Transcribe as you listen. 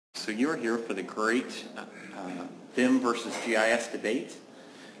So you're here for the great BIM versus GIS debate.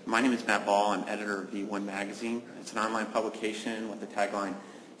 My name is Matt Ball. I'm editor of V1 Magazine. It's an online publication with the tagline,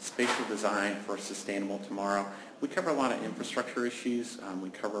 Spatial Design for a Sustainable Tomorrow. We cover a lot of infrastructure issues. We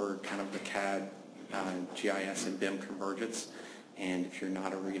cover kind of the CAD, GIS, and BIM convergence. And if you're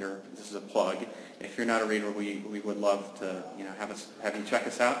not a reader, this is a plug. If you're not a reader, we would love to have you check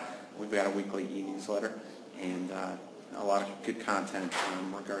us out. We've got a weekly e-newsletter and a lot of good content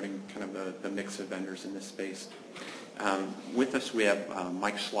regarding kind of the mix of vendors in this space. With us we have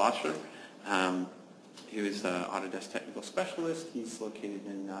Mike Schlosser, who is the Autodesk Technical Specialist. He's located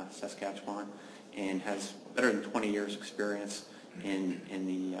in Saskatchewan and has better than 20 years experience in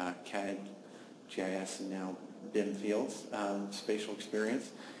the CAD, GIS, and now BIM fields, spatial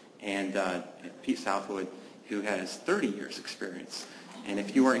experience. And Pete Southwood, who has 30 years experience. And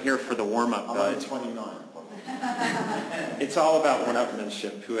if you weren't here for the warm-up, I'm only 29. It's all about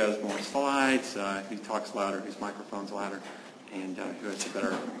one-upmanship. Who has more slides, who talks louder, whose microphone's louder, and who has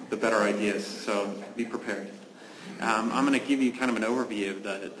the better ideas. So be prepared. I'm going to give you kind of an overview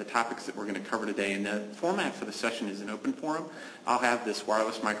of the topics that we're going to cover today. And the format for the session is an open forum. I'll have this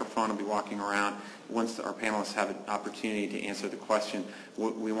wireless microphone. I'll be walking around. Once our panelists have an opportunity to answer the question,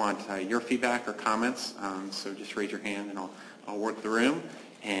 we want your feedback or comments. So just raise your hand and I'll work the room.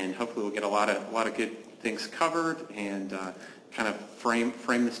 And hopefully we'll get a lot of good things covered and kind of frame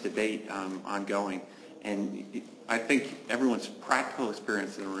this debate ongoing. And I think everyone's practical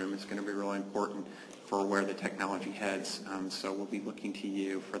experience in the room is going to be really important for where the technology heads. So we'll be looking to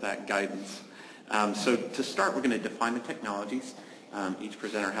you for that guidance. So to start, we're going to define the technologies. Each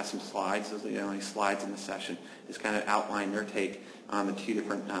presenter has some slides. Those are the only slides in the session. Just kind of outline their take on the two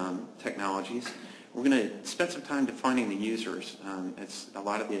different technologies. We're going to spend some time defining the users. It's a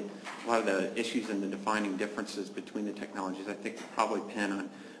lot of the issues in the defining differences between the technologies. I think probably pin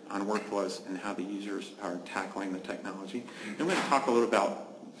on workflows and how the users are tackling the technology. And we're going to talk a little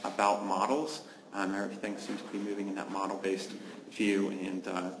about models. Everything seems to be moving in that model-based view, and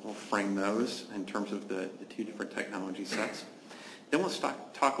we'll frame those in terms of the two different technology sets. Then we'll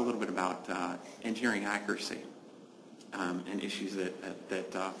talk a little bit about engineering accuracy. And issues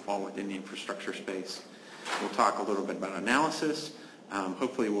that fall within the infrastructure space. We'll talk a little bit about analysis.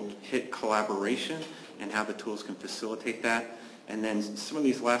 Hopefully we'll hit collaboration and how the tools can facilitate that. And then some of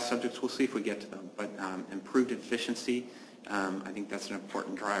these last subjects, we'll see if we get to them. But improved efficiency, I think that's an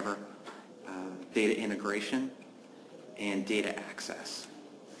important driver. Data integration and data access.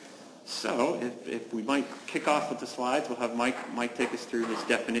 So if we might kick off with the slides, we'll have Mike take us through his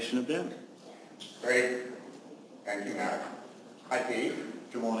definition of BIM. Great. Thank you, Matt. Hi, Pete.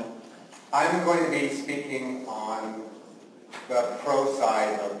 Good morning. I'm going to be speaking on the pro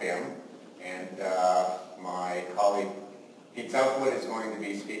side of BIM, and my colleague Pete Southwood is going to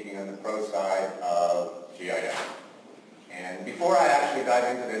be speaking on the pro side of GIS. And before I actually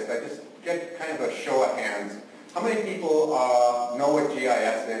dive into this, I just get kind of a show of hands. How many people know what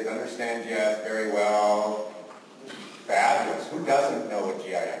GIS is, understand GIS very well? Fabulous. Who doesn't know what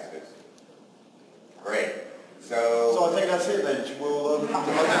GIS is? Great. So I think that's it then. We'll it's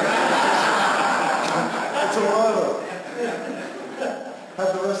all over.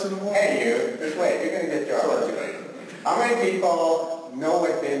 Have the rest of the morning. Hey you, just wait, you're going to get your opportunity. How many people know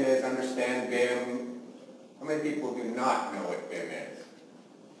what BIM is, understand BIM? How many people do not know what BIM is?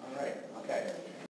 All right, okay.